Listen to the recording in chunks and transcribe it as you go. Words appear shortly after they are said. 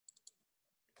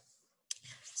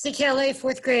CKLA,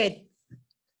 fourth grade,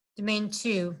 domain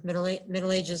 2,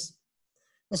 Middle Ages.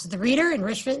 This is the reader,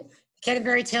 enrichment,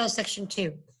 Canterbury Tales, section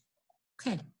 2.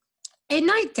 Okay. A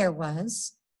knight there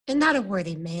was, and not a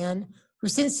worthy man, who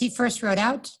since he first rode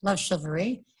out, loved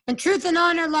chivalry, and truth and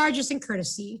honor largest in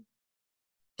courtesy.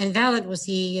 And valiant was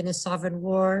he in his sovereign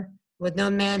war, with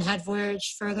no man had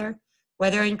voyaged further,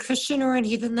 whether in Christian or in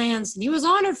heathen lands, and he was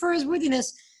honored for his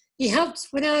worthiness. He helped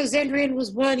when Alexandrian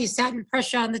was won. He sat in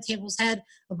Prussia on the table's head,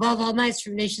 above all knights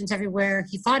from nations everywhere.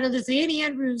 He fought in Lithuania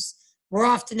and Rus more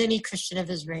often than any Christian of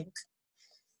his rank.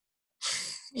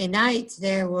 A knight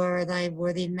there were, thy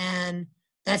worthy man,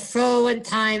 that fro and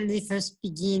time they first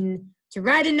begin to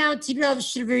ride in out he loved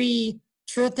chivalry,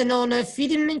 truth and honor,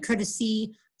 freedom and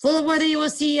courtesy. Full worthy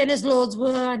was he, and his lords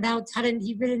were, and out hadn't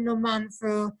he ridden no man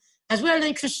fro, as well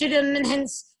in Christendom, and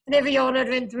hence, and every honor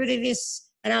went worthiness,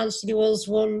 and also he was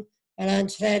one, and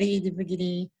contrary the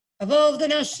brigade, above the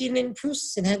nation in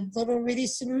Prus, and had not already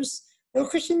sinus, no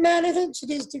Christian man had entered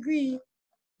his degree.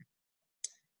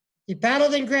 He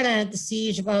battled in Grenada at the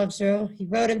siege of Auxerre. He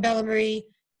rode in Bellamarie,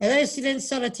 and Iceland and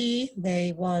Sality,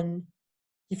 they won.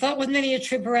 He fought with many a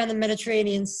trip around the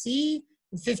Mediterranean Sea.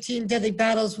 In 15 deadly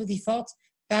battles with he fought,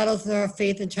 battles for our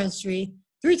faith and chancery.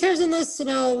 3 times in this, and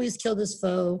always killed his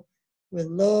foe. With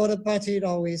Lord of Batid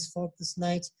always fought this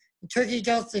knight. In Turkey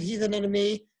dealt the heathen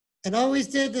enemy, and always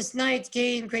did this knight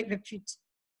gain great repute.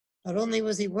 Not only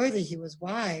was he worthy, he was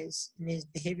wise, and his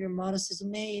behavior modest as a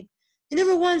maid. He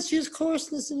never once used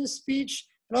coarseness in his speech,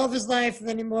 and all of his life with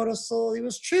an immortal soul. He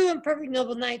was true and perfect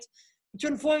noble knight. And to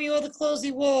inform you of the clothes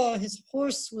he wore, his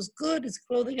horse was good, his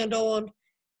clothing unadorned.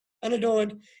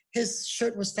 His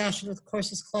shirt was fashioned with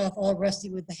coarsest cloth, all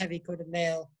rusty with the heavy coat of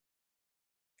mail.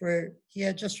 For he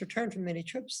had just returned from many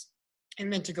trips, and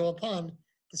meant to go upon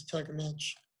this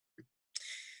pilgrimage.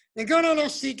 The Gono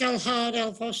CKLA,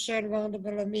 Alphonse, and Ronda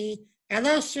Bellamy, and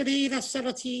Australie, the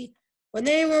Sality, when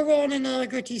they were worn in a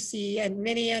gritty sea, and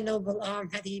many a noble arm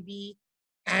had he be,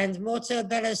 and mortal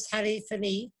bellest had he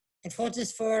finny, and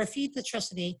fortis for a feat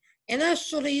atrocity, and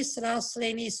Australie, and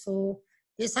Australia's foe,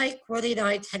 this hike worthy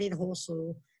knight had in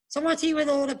also, somewhat he with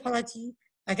all the polity,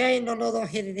 again on other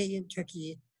hidden in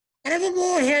Turkey, and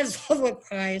evermore he has forward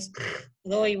prize,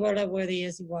 though he were not worthy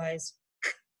as he wise.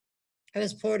 I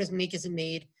was poor as meek as a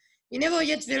maid, he never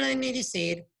yet villain need he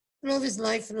said, and all his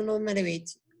life and no matter weight.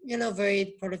 You know,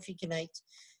 very prolific knight.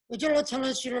 But you know, tell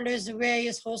us, you know, there's the way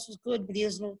his horse was good, but he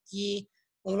was not ye.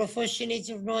 Over the first needs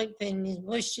of right pen, his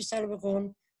voice just out of a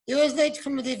gun. He was late to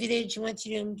come to the village and went to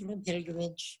him to a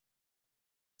pilgrimage.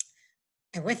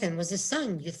 And with him was his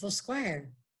son, youthful squire.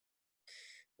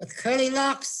 With curly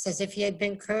locks, as if he had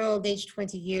been curled, aged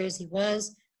 20 years he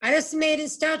was. I'd estimate in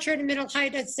stature and middle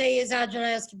height, I'd say as agile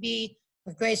as could be,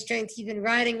 of great strength, even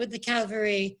riding with the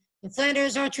cavalry, in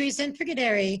Flanders, archeries, and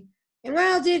Picardy. And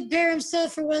well did bear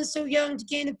himself for one so young to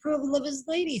gain approval of his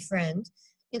lady friend.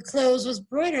 His clothes was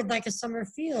broidered like a summer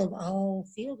field, all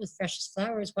field with freshest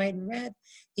flowers, white and red.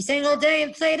 He sang all day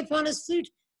and played upon his flute.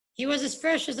 He was as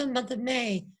fresh as the month of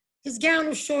May. His gown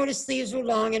was short, his sleeves were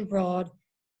long and broad.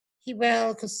 He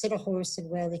well could sit a horse and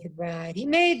well he could ride. He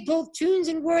made both tunes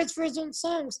and words for his own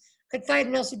songs, could fight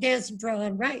and also dance and draw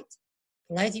and write.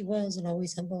 Polite he was and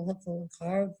always humble, helpful, and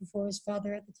carved before his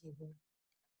father at the table.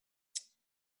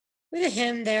 With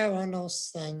him there were no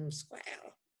slang squire.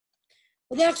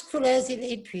 With Ox Coulez, he had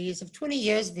 8 prees, of 20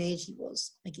 years of age he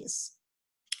was, I guess.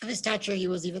 Of his stature he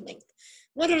was even length,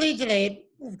 moderately delayed,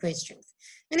 of great strength.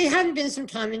 And he hadn't been some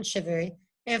time in chivalry,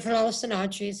 and for all and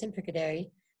archeries and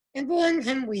Picardy, and born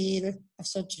him weel of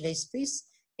such lace piece,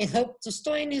 in hope to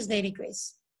stoin his lady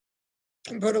grace.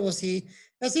 And brother was he,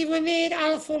 as he were made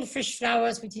all full of fresh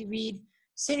flowers, which he read,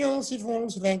 signals he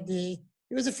forms like day.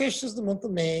 He was as fresh as the month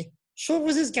of May. Short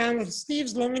was his gown with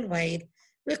sleeves long and wide,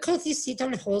 where could he sit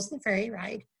on a horse in the fairy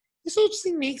ride. He such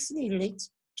thing makes an elate,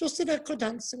 just as that could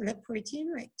dance and let pretty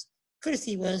and right.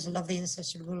 Courtesy was lovely and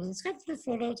sociable, and skeptical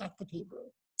followed at the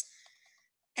table.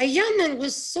 A young man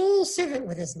was sole servant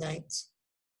with his knight,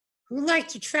 who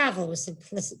liked to travel with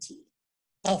simplicity,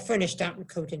 all furnished out in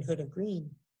coat and hood of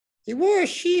green. He wore a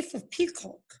sheath of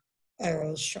peacock,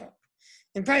 arrows sharp,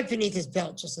 and bright beneath his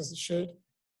belt, just as it should,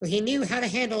 for he knew how to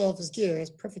handle all of his gear,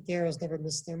 as perfect arrows never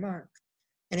missed their mark.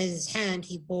 And in his hand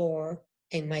he bore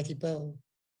a mighty bow.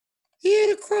 He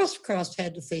had a crossed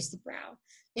head to face the brow.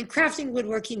 In crafting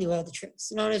woodwork he knew all the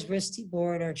tricks, and on his wrist he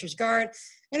bore an archer's guard,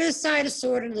 and at his side a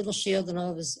sword and a little shield, and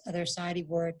all of his other side he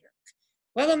wore a dirk.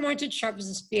 Well anointed, sharp as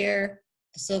a spear,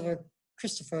 a silver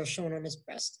Christopher shone on his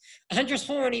breast. A hunter's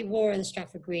horn he wore in the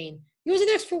Stratford green. He was an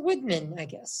expert woodman, I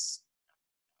guess.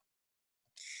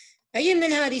 A yeoman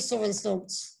had he so and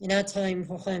slumped, in our time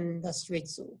for him thus straight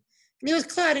so. And he was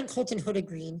clad in coat and hood of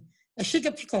green, a chic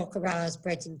of peacock arouse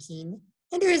bright and keen.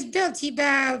 Under his belt he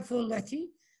bare full leathy,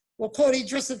 while Cody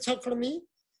dressed of me.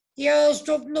 The earls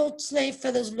drove notes, sleigh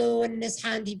feathers low, and in his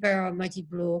hand he bare a mighty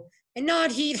blow. And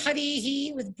nod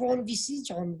he, with brown visage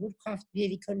on woodcraft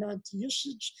beard he could not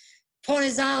usage. Upon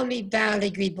his arm he bare a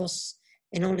grebus,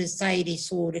 and on his side he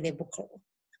sword and a buckle,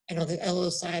 and on the other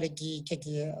side a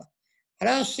gear.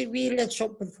 Alors should we let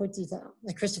shop with 40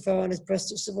 like Christopher on his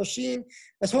breast of silver sheen,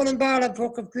 was holding bar a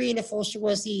brook of green, a full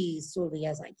was he, solely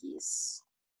as I guess.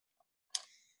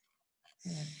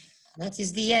 That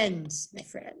is the end, my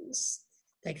friends.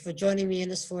 Thank you for joining me in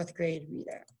this 4th grade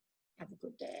reader. Have a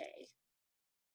good day.